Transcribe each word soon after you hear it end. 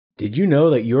Did you know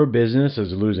that your business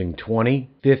is losing 20,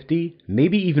 50,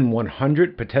 maybe even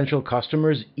 100 potential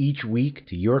customers each week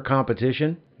to your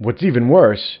competition? What's even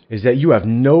worse is that you have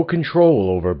no control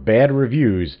over bad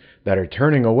reviews that are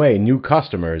turning away new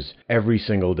customers every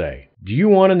single day. Do you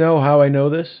want to know how I know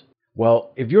this?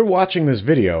 Well, if you're watching this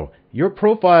video, your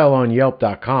profile on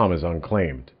Yelp.com is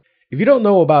unclaimed. If you don't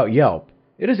know about Yelp,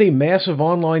 it is a massive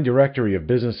online directory of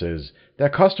businesses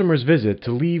that customers visit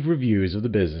to leave reviews of the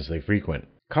business they frequent.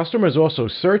 Customers also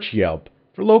search Yelp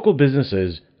for local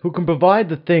businesses who can provide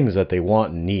the things that they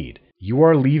want and need. You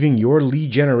are leaving your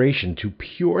lead generation to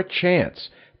pure chance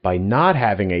by not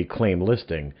having a claim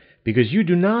listing because you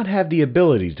do not have the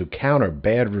ability to counter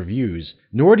bad reviews,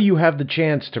 nor do you have the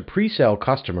chance to pre-sell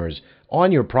customers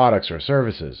on your products or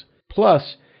services.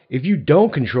 Plus, if you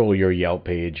don't control your Yelp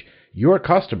page, your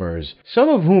customers, some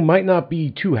of whom might not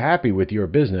be too happy with your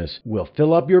business, will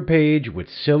fill up your page with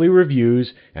silly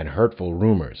reviews and hurtful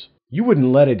rumors. You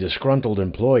wouldn't let a disgruntled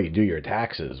employee do your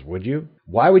taxes, would you?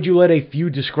 Why would you let a few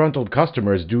disgruntled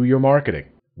customers do your marketing?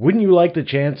 Wouldn't you like the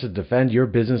chance to defend your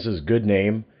business's good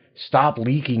name, stop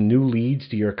leaking new leads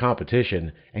to your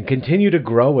competition, and continue to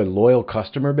grow a loyal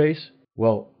customer base?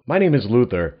 Well, my name is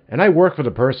Luther, and I work for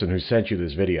the person who sent you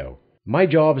this video. My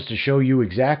job is to show you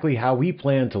exactly how we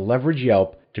plan to leverage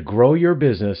Yelp to grow your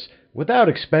business without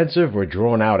expensive or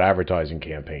drawn-out advertising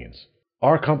campaigns.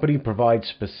 Our company provides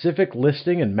specific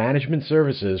listing and management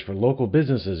services for local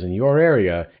businesses in your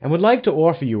area and would like to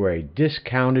offer you a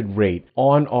discounted rate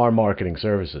on our marketing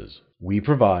services. We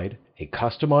provide a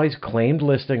customized claimed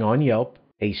listing on Yelp,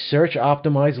 a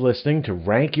search-optimized listing to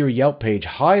rank your Yelp page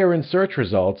higher in search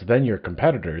results than your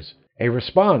competitors, a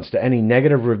response to any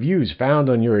negative reviews found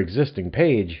on your existing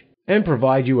page, and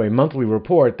provide you a monthly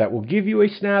report that will give you a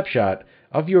snapshot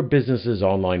of your business's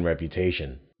online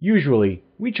reputation. Usually,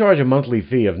 we charge a monthly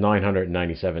fee of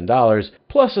 $997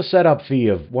 plus a setup fee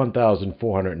of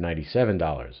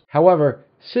 $1,497. However,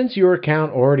 since your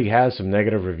account already has some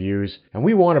negative reviews and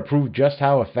we want to prove just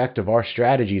how effective our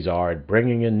strategies are at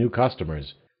bringing in new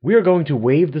customers, we are going to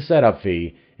waive the setup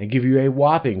fee and give you a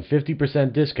whopping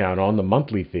 50% discount on the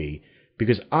monthly fee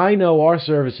because I know our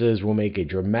services will make a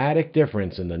dramatic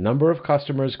difference in the number of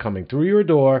customers coming through your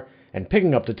door and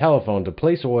picking up the telephone to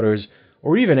place orders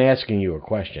or even asking you a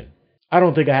question. I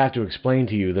don't think I have to explain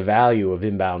to you the value of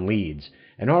inbound leads,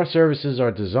 and our services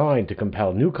are designed to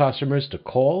compel new customers to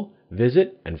call,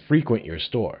 visit, and frequent your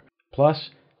store.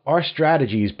 Plus, our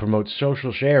strategies promote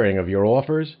social sharing of your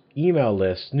offers, email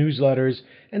lists, newsletters,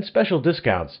 and special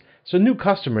discounts so new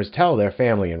customers tell their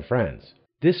family and friends.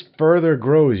 This further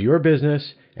grows your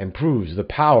business and proves the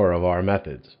power of our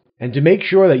methods. And to make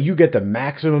sure that you get the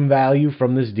maximum value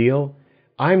from this deal,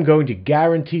 I'm going to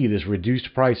guarantee this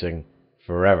reduced pricing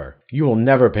forever. You will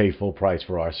never pay full price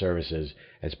for our services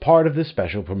as part of this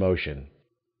special promotion.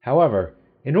 However,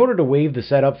 in order to waive the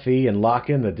setup fee and lock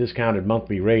in the discounted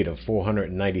monthly rate of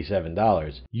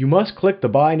 $497, you must click the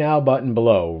Buy Now button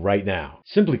below right now.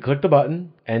 Simply click the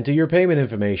button, enter your payment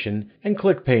information, and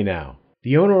click Pay Now.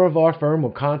 The owner of our firm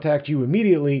will contact you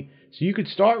immediately so you could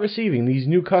start receiving these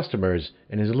new customers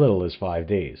in as little as 5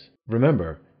 days.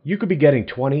 Remember, you could be getting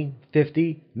 20,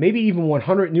 50, maybe even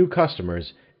 100 new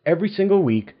customers every single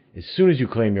week as soon as you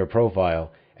claim your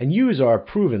profile and use our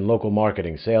proven local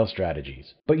marketing sales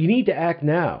strategies. But you need to act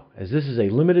now, as this is a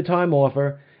limited time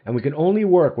offer and we can only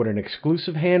work with an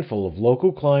exclusive handful of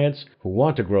local clients who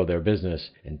want to grow their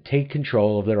business and take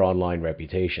control of their online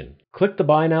reputation. Click the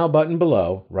Buy Now button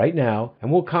below right now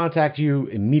and we'll contact you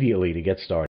immediately to get started.